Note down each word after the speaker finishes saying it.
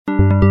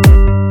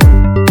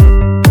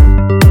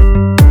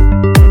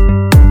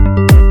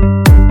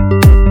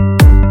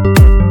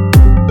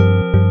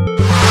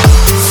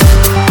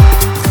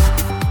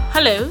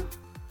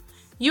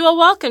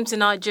welcome to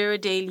Nigeria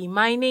Daily.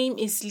 My name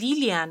is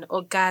Lilian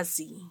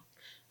Ogazi.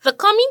 The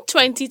coming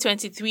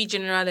 2023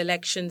 general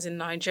elections in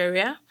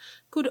Nigeria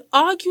could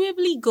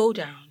arguably go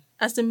down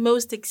as the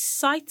most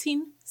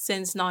exciting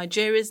since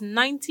Nigeria's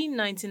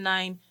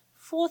 1999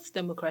 fourth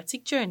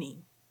democratic journey.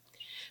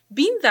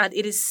 Being that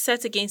it is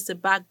set against the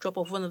backdrop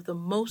of one of the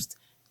most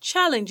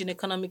challenging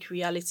economic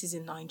realities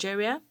in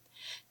Nigeria,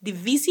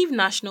 divisive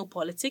national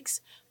politics,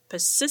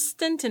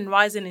 persistent and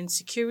rising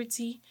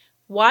insecurity,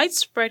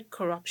 widespread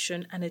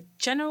corruption, and a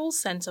general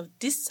sense of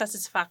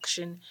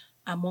dissatisfaction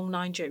among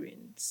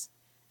Nigerians.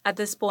 At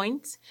this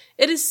point,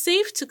 it is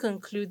safe to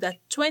conclude that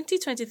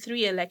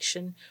 2023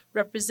 election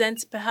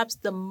represents perhaps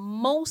the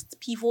most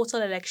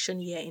pivotal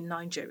election year in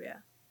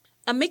Nigeria,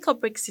 a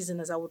make-or-break season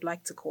as I would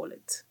like to call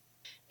it.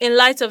 In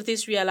light of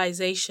this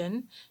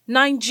realization,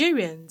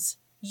 Nigerians,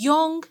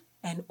 young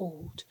and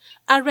old,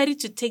 are ready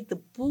to take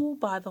the bull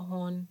by the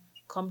horn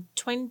come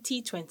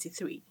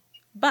 2023.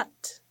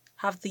 But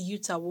have the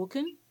youth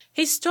awoken?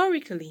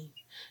 Historically,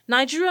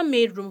 Nigeria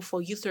made room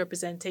for youth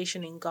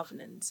representation in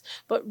governance,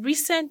 but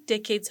recent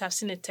decades have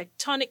seen a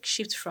tectonic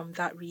shift from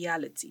that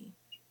reality.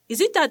 Is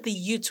it that the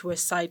youth were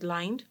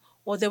sidelined,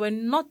 or they were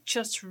not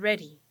just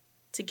ready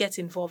to get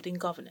involved in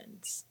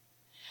governance?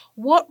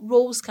 What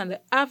roles can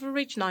the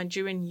average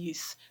Nigerian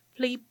youth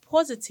play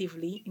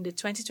positively in the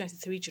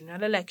 2023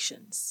 general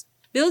elections?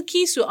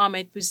 Bilkisu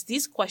Ahmed puts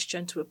this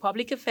question to a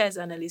public affairs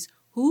analyst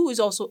who is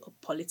also a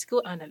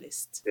political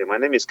analyst. My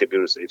name is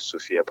Kabiru Said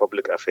Sufi, a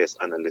public affairs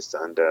analyst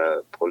and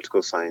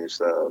political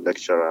science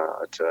lecturer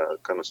at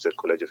Kano State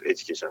College of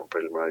Education and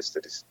Preliminary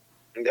Studies.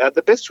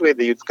 The best way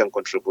the youth can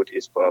contribute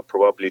is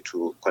probably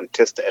to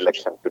contest the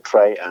election, to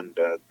try and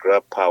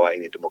grab power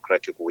in a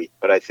democratic way.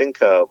 But I think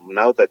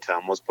now that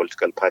most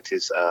political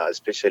parties,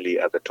 especially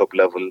at the top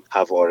level,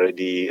 have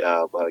already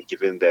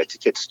given their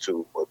tickets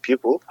to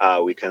people,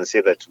 we can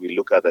say that we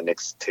look at the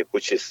next step,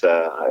 which is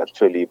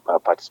actually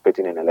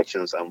participating in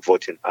elections and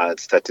voting.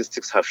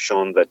 Statistics have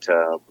shown that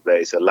there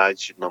is a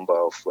large number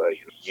of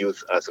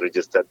youth as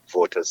registered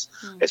voters,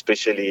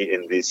 especially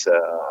in this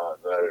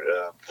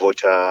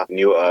voter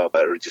new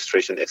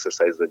registration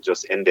exercise that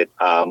just ended.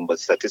 But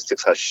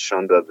statistics have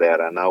shown that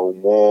there are now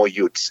more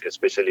youths,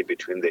 especially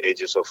between the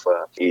ages of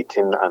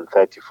 18 and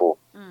 34,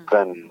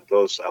 than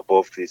those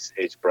above this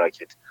age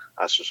bracket.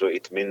 So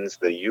it means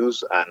the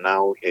youth are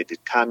now a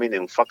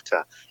determining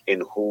factor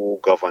in who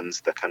governs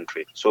the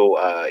country. So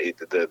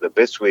the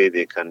best way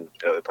they can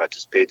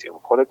participate in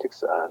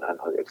politics and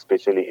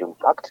especially in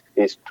fact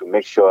is to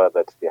make sure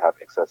that they have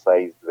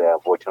exercised their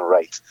voting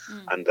rights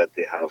and that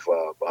they have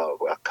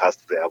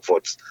cast their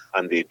votes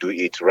and they do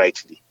it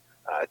rightly.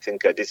 I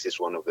think this is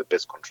one of the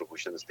best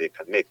contributions they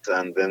can make.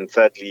 And then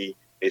thirdly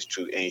is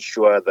to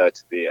ensure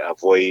that they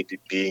avoid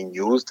being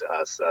used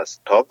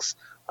as thugs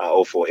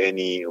or for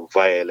any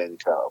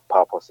violent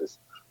purposes.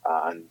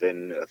 And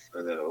then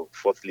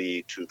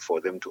fourthly,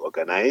 for them to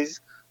organize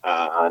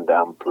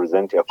and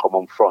present a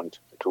common front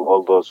to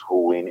all those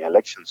who win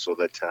elections so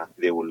that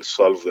they will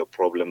solve the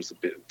problems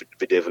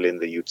bedeviling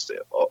the youths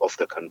of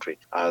the country.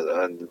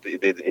 And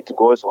it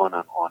goes on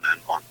and on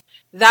and on.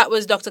 That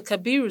was Dr.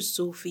 Kabiru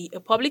Sufi,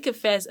 a public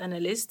affairs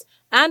analyst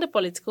and a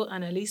political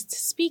analyst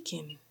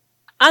speaking.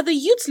 Are the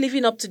youths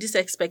living up to this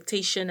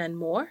expectation and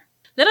more?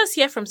 Let us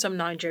hear from some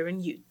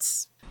Nigerian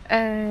youths.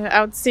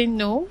 I would say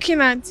no. Looking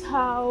at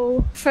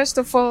how, first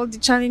of all, the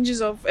challenges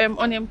of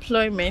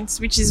unemployment,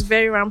 which is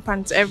very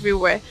rampant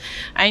everywhere.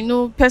 I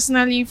know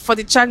personally for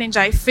the challenge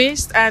I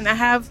faced, and I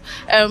have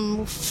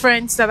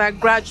friends that are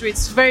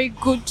graduates, very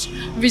good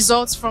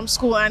results from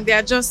school, and they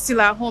are just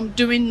still at home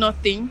doing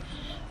nothing,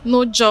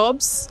 no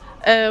jobs.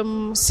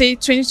 Say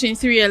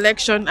 2023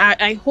 election,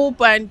 I hope,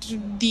 and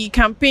the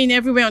campaign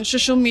everywhere on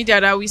social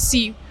media that we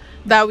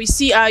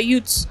see our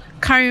youth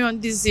carry on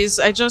these days.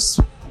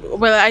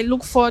 I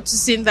look forward to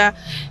seeing that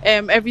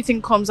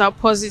everything comes out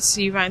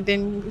positive, and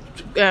then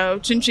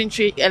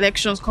 2023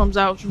 elections comes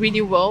out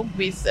really well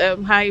with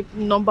high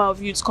number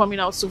of youths coming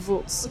out to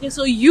vote. Okay,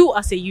 so you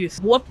as a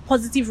youth, what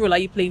positive role are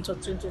you playing to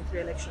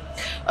 2023 elections?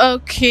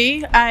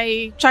 Okay,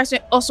 I try to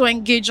also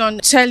engage on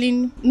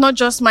telling not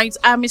just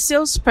I'm a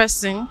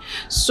salesperson,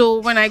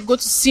 so when I go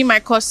to see my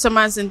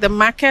customers in the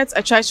market,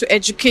 I try to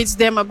educate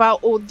them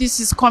about, this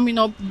is coming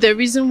up, the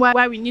reason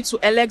why we need to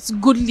elect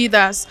good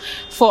leaders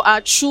for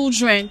our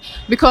children.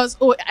 Because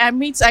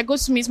I go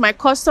to meet my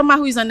customer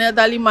who is an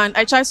elderly man.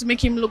 I try to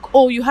make him look,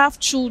 you have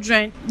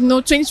children.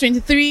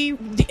 2023,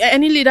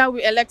 any leader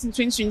we elect in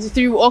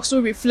 2023 will also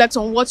reflect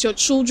on what your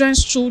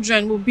children's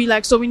children will be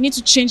like. So we need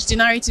to change the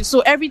narrative.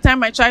 So every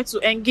time I try to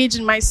engage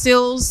in my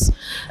sales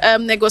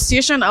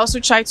negotiation, I also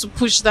try to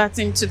push that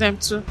into them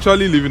too.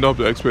 Actually living up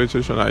to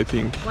expectation, I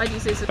think. Why do you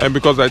say so? And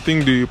because I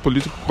think the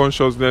political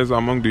consciousness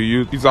among the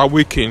youth is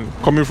awakening,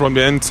 coming from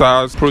the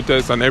NSAS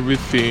protests and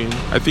everything.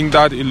 I think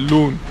that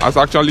alone has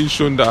actually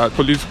shown that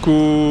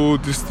political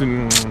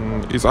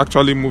is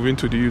actually moving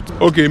to the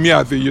youth. Okay, me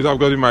as a youth, I've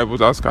gotten my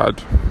voters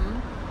card.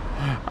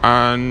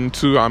 And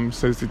two, I'm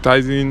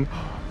sensitizing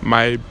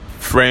my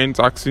friends,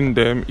 asking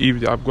them if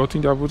they have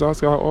gotten their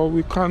voters card, or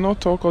we cannot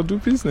talk or do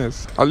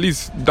business. At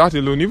least that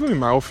alone, even in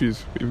my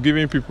office, we've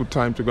given people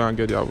time to go and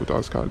get their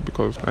voters card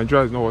because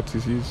Nigeria is not what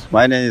it is.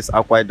 My name is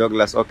Akwai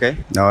Douglas, okay?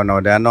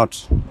 No, they are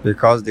not.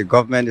 Because the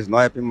government is not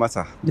helping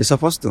matter. They're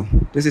supposed to.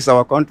 This is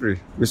our country.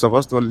 We're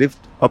supposed to live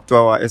up to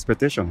our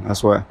expectation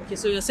as well. Okay,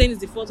 so you're saying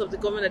it's the fault of the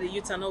government that the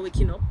youth are not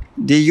waking up?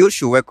 The youth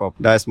should wake up.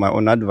 That's my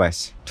own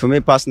advice. To me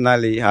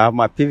personally, I have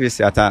my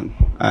PVC at hand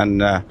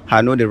and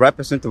I know the right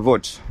person to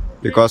vote.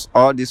 Because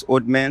all these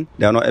old men,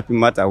 they are not helping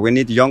matter. We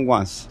need young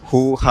ones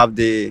who have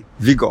the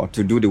vigor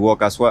to do the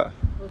work as well.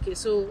 Okay,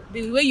 so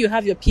the way you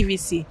have your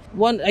PVC,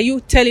 are you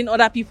telling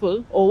other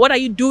people, or what are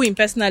you doing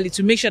personally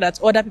to make sure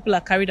that other people are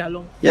carried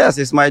along? Yes,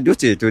 it's my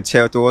duty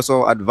to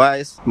also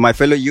advise my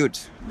fellow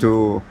youth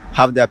to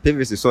have their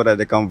PVC so that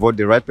they can vote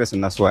the right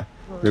person as well.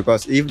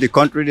 Because if the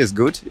country is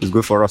good, it's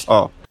good for us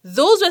all.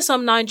 Those were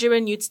some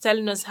Nigerian youths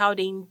telling us how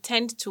they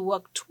intend to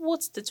work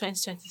towards the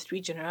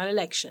 2023 general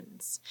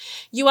elections.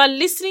 You are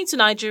listening to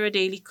Nigeria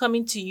Daily,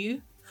 coming to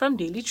you from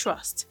Daily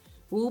Trust.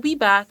 We'll be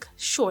back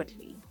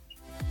shortly.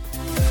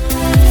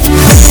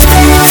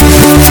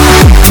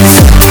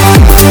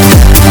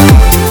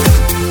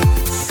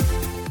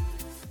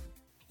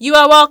 You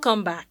are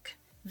welcome back.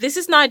 This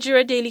is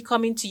Nigeria Daily,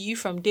 coming to you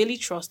from Daily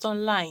Trust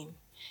Online.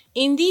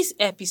 In this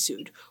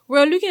episode,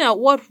 we're looking at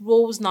what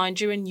roles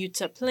Nigerian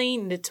youths are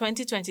playing in the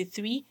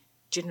 2023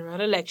 general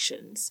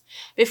elections.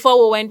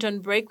 Before we went on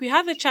break, we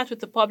had a chat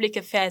with the public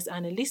affairs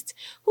analyst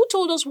who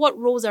told us what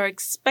roles are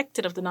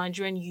expected of the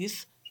Nigerian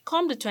youth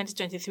come the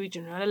 2023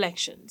 general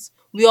elections.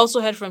 We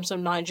also heard from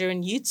some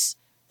Nigerian youths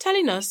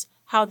telling us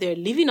how they're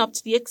living up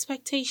to the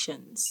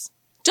expectations.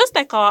 Just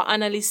like our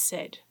analyst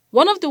said,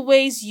 one of the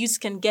ways youths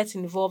can get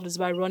involved is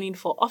by running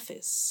for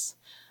office,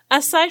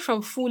 aside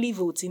from fully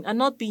voting and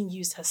not being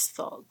used as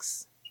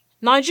thugs.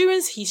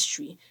 Nigeria's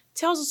history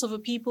tells us of a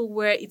people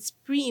where its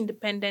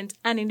pre-independent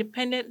and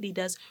independent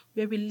leaders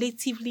were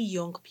relatively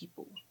young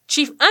people.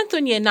 Chief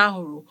Anthony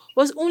Enahoro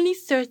was only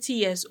 30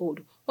 years old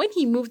when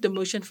he moved the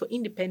motion for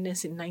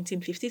independence in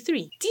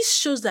 1953. This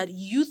shows that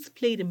youth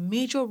played a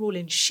major role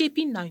in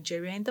shaping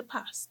Nigeria in the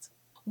past.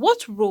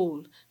 What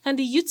role can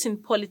the youths in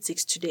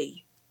politics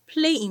today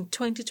play in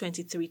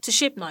 2023 to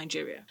shape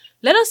Nigeria?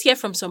 Let us hear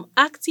from some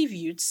active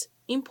youths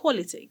in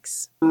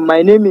politics.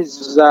 My name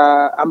is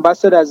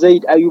Ambassador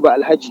Zaid Ayuba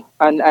Alhaji,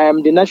 and I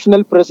am the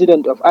National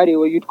President of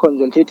Arewa Youth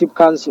Consultative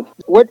Council.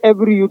 What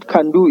every youth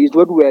can do is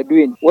what we are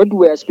doing. What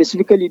we are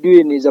specifically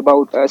doing is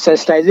about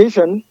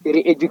sensitization,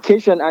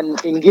 re-education,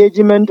 and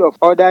engagement of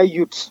other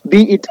youths,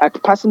 be it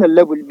at personal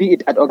level, be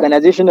it at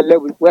organizational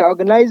level. We are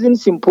organizing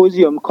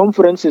symposium,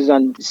 conferences,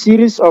 and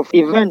series of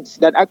events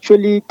that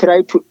actually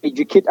try to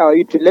educate our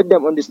youth, to let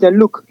them understand,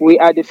 look, we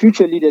are the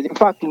future leaders. In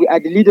fact, we are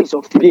the leaders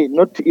of today,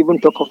 not to even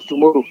talk of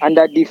tomorrow, and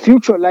that the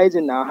future lies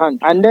in our hands.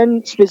 And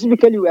then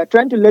specifically, we are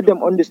trying to let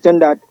them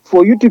understand that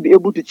for you to be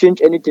able to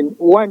change anything,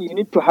 one, you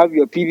need to have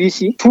your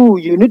PVC. Two,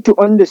 you need to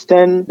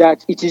understand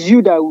that it is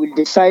you that will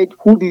decide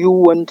who do you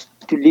want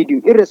to lead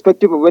you,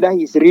 irrespective of whether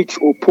he is rich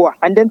or poor.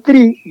 And then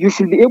three, you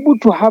should be able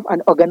to have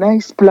an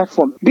organized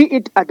platform, be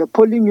it at the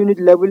polling unit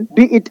level,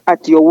 be it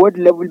at your ward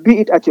level, be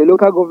it at your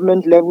local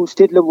government level,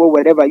 state level,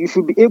 wherever. You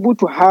should be able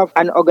to have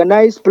an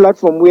organized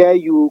platform where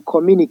you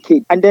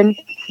communicate, and then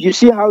you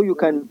see how you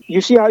can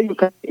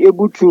be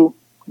able to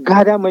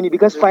gather money,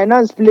 because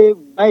finance play a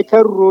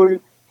vital role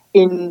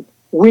in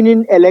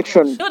winning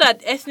election. You know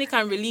that ethnic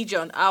and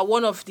religion are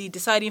one of the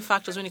deciding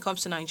factors when it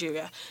comes to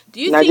Nigeria.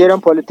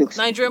 Nigerian politics.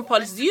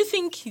 Do you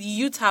think the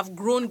youth have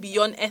grown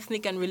beyond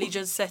ethnic and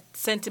religious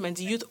sentiment?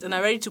 The youth are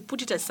ready to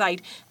put it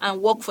aside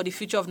and work for the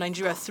future of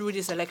Nigeria through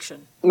this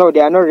election? No, they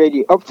are not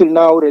ready. Up till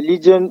now,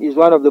 religion is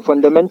one of the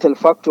fundamental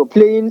factors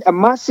playing a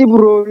massive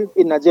role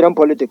in Nigerian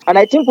politics. And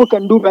I think we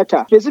can do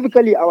better.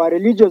 Specifically, our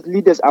religious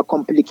leaders are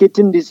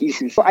complicating these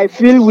issues. So I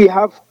feel we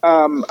have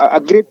a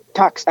great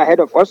task ahead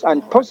of us,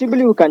 and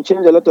possibly we can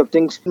change a lot of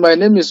things. My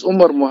name is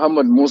Umar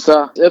Muhammad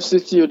Musa,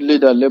 FCC Youth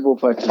Leader, Labour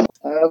Party.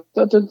 I have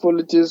started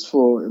politics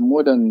for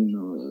more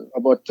than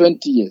about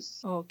 20 years.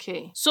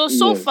 Okay.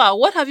 So far,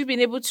 what have you been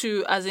able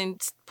to,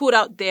 put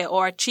out there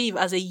or achieve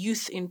as a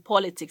youth in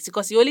politics?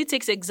 Because it only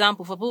takes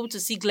example for people to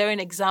see glaring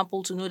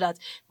example to know that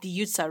the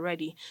youths are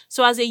ready.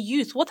 So as a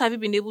youth, what have you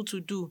been able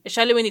to do,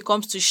 especially when it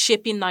comes to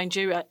shaping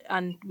Nigeria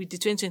and with the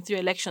 2023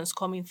 elections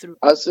coming through?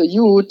 As a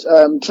youth,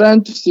 I'm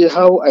trying to see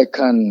how I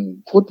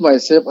can put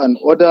myself and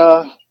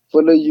other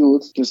fellow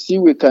youth to see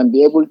we can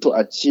be able to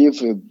achieve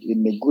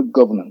in a good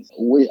governance.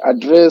 We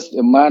address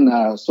a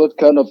manner, sort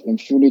kind of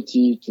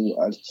impunity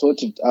to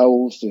sort it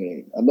out,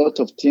 a lot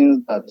of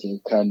things that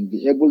can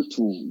be able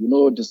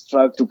to,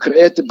 distract, to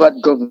create a bad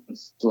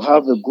governance, to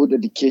have a good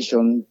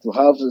education, to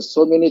have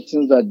so many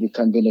things that you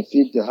can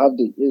benefit, to have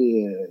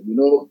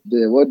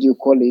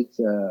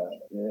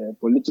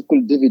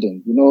political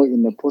dividend,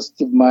 in a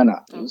positive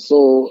manner. Okay.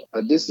 So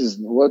this is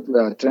what we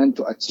are trying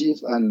to achieve,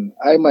 and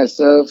I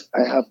myself,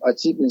 I have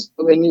achieved in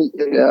so many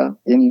areas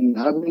in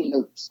having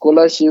a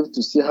scholarship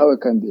to see how I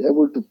can be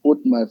able to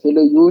put my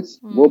fellow youth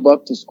go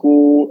back to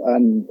school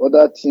and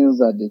other things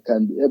that they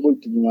can be able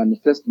to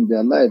manifest in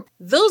their life.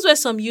 Those were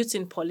some youth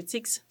in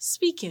politics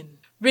speaking.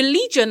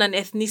 Religion and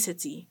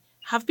ethnicity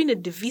have been a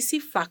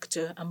divisive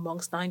factor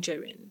amongst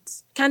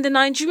Nigerians. Can the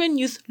Nigerian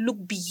youth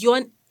look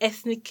beyond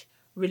ethnic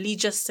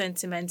religious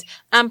sentiment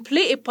and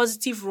play a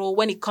positive role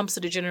when it comes to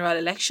the general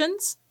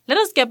elections? Let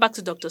us get back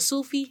to Dr.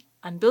 Sulfi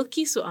and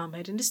Bilkisu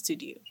Ahmed in the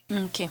studio.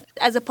 Okay.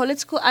 As a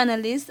political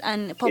analyst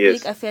and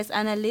public affairs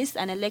analyst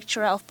and a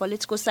lecturer of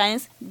political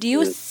science, do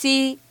you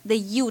see the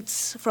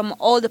youths from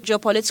all the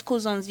geopolitical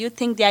zones, do you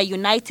think they are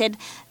united,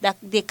 that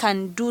they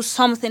can do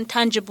something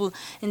tangible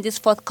in these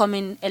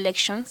forthcoming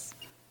elections?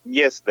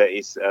 Yes, there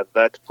is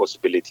that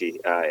possibility,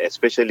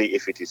 especially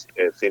if it is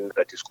a thing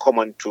that is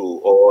common to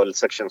all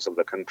sections of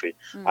the country.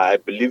 I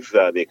believe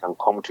that they can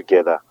come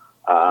together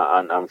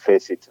and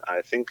face it.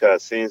 I think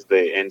since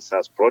the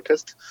NSAS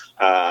protest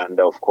and,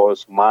 of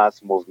course,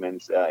 mass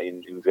movements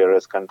in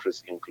various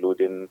countries,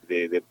 including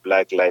the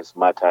Black Lives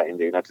Matter in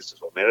the United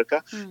States of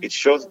America, it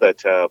shows that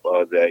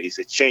there is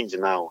a change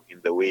now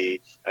in the way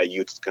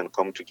youths can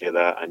come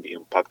together and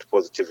impact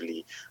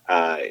positively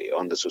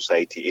on the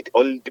society. It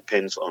all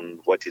depends on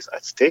what is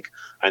at stake,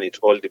 and it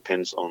all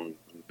depends on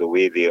the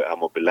way they are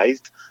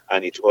mobilized,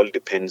 and it all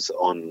depends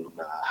on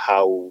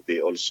how they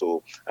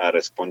also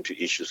respond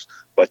to issues.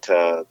 But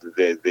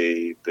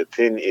the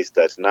thing is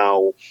that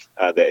now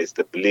there is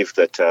the belief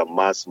that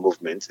mass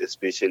movements,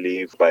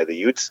 especially by the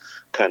youths,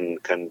 can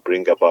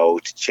bring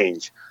about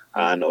change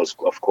and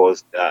also, of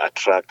course,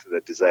 attract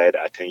the desired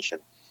attention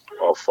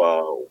of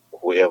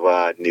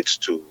whoever needs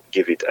to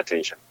give it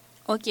attention.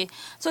 Okay,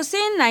 so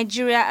seeing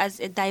Nigeria as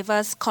a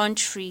diverse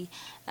country,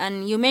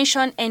 and you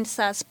mentioned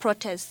NSAS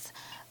protests,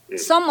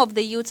 some of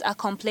the youths are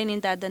complaining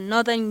that the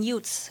northern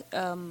youths,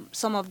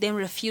 some of them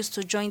refused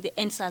to join the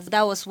NSAS.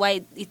 That was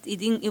why it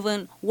didn't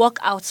even work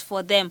out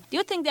for them. Do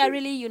you think they are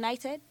really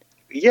united?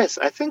 Yes,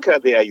 I think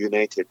they are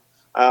united.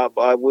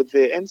 But with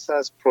the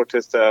NSAS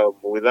protest,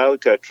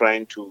 without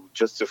trying to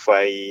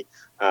justify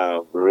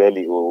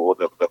really or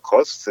the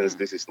cost, since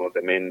this is not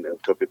the main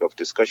topic of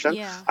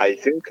discussion, I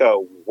think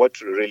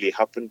what really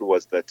happened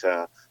was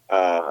that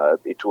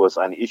it was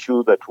an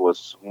issue that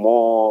was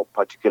more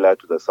particular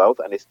to the South,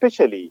 and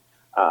especially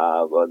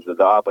the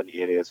urban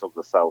areas of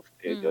the South,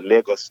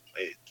 Lagos,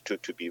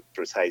 to be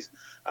precise.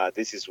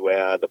 This is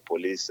where the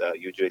police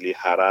usually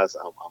harass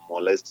and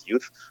molest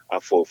youth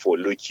for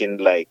looking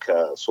like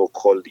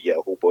so-called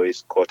Yahoo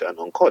boys caught and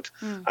uncaught.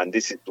 And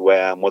this is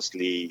where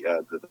mostly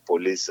the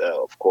police,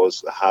 of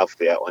course, have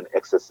their own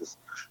excesses.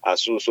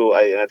 So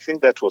I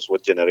think that was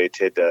what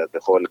generated the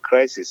whole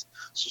crisis.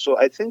 So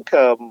I think,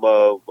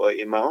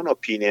 in my own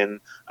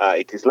opinion,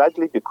 it is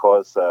likely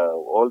because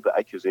all the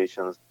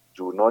accusations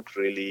do not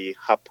really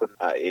happen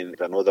in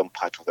the northern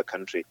part of the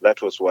country.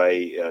 That was why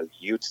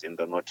youths in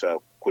the north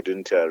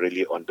couldn't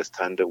really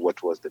understand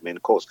what was the main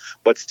cause.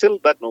 But still,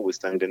 that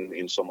notwithstanding,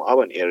 in some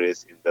urban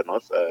areas in the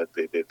north,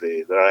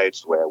 the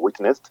riots were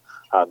witnessed,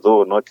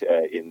 though not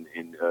in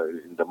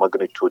the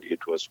magnitude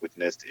it was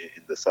witnessed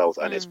in the south,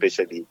 and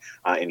especially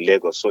in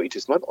Lagos. So it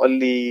is not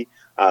only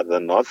the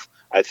north.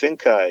 I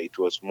think it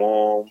was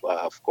more,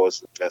 of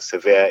course,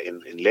 severe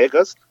in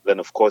Lagos than,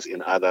 of course,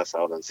 in other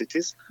southern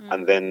cities.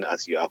 And then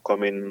as you are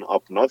coming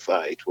up north,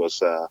 it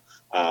was,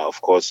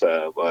 of course,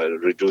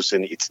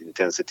 reducing its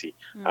intensity.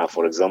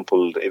 For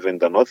example, even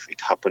the north, it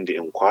happened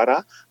in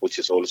Kwara, which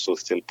is also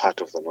still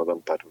part of the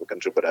northern part of the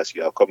country. But as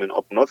you are coming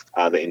up north,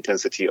 the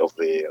intensity of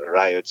the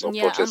riots or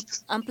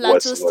protests and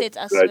Plateau State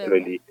as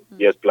gradually,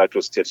 yes, Plateau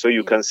State. So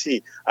you can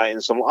see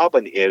in some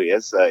urban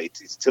areas, it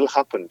still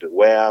happened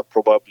where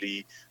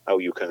probably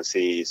you can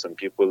say some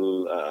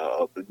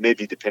people,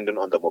 maybe depending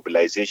on the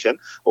mobilization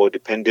or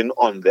depending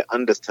on the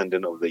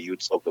understanding of the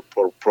youths of the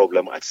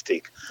problem at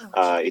stake.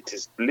 It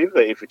is believed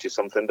that if it is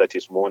something that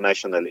is more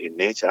national in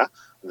nature,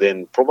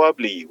 then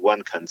probably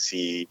one can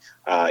see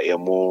a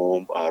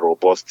more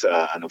robust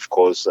and, of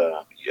course,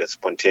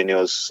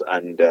 spontaneous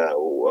and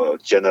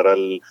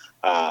general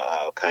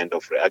kind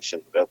of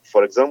reaction.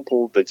 For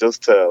example, they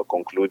just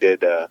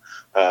concluded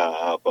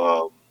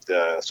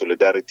the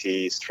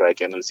solidarity strike,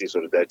 NLC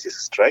solidarity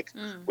strike.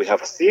 We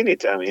have seen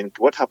it. I mean,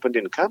 what happened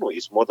in Kano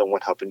is more than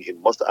what happened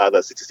in most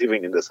other cities,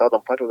 even in the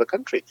southern part of the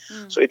country.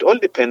 So it all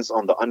depends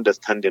on the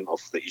understanding of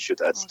the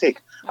issues at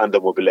stake and the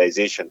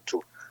mobilization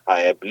too.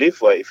 I believe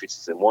if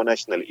it's a more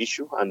national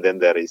issue and then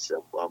there is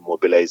a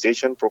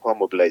mobilization, proper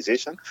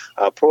mobilization,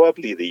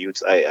 probably the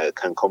youths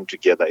can come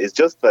together. It's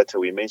just that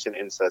we mentioned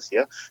NSAS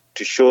here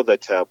to show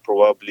that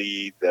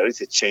probably there is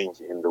a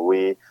change in the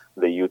way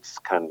the youths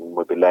can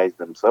mobilize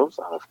themselves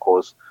and, of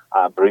course,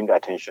 bring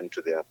attention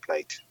to their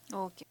plight.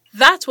 Okay.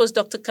 That was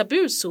Dr.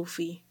 Kabir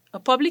Sufi, a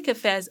public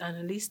affairs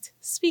analyst,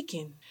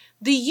 speaking.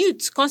 The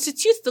youth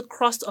constitute the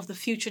crust of the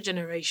future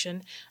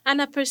generation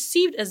and are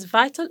perceived as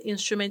vital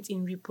instruments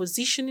in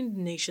repositioning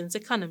the nation's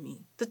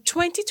economy. The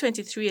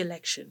 2023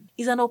 election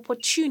is an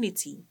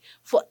opportunity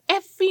for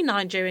every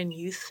Nigerian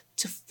youth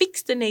to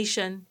fix the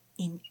nation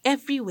in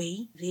every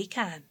way they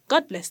can.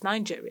 God bless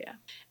Nigeria.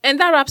 And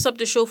that wraps up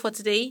the show for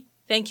today.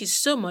 Thank you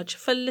so much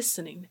for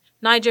listening.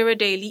 Nigeria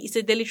Daily is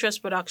a Daily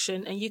Trust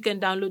production, and you can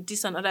download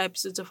this and other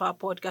episodes of our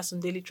podcast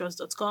on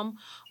dailytrust.com,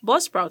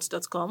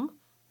 buzzsprouts.com,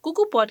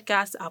 Google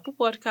Podcasts, Apple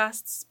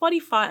Podcasts,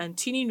 Spotify, and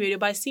TuneIn Radio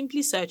by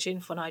simply searching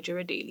for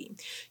Nigeria Daily.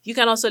 You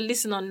can also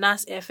listen on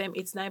NAS FM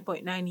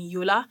 89.9 in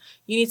Yola,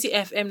 Unity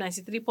FM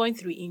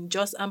 93.3 in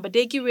Jos, and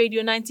Badegi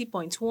Radio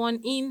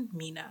 90.1 in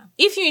Mina.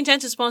 If you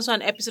intend to sponsor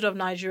an episode of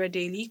Nigeria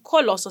Daily,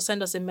 call us or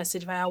send us a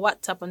message via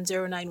WhatsApp on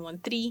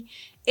 0913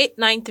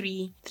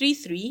 893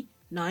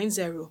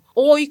 3390.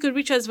 Or you could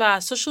reach us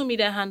via social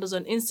media handles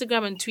on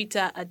Instagram and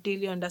Twitter at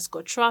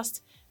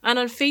daily_trust and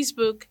on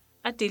Facebook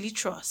at Daily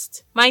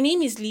Trust. My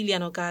name is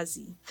Lilian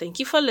Ogazi. Thank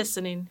you for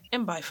listening,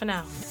 and bye for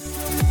now.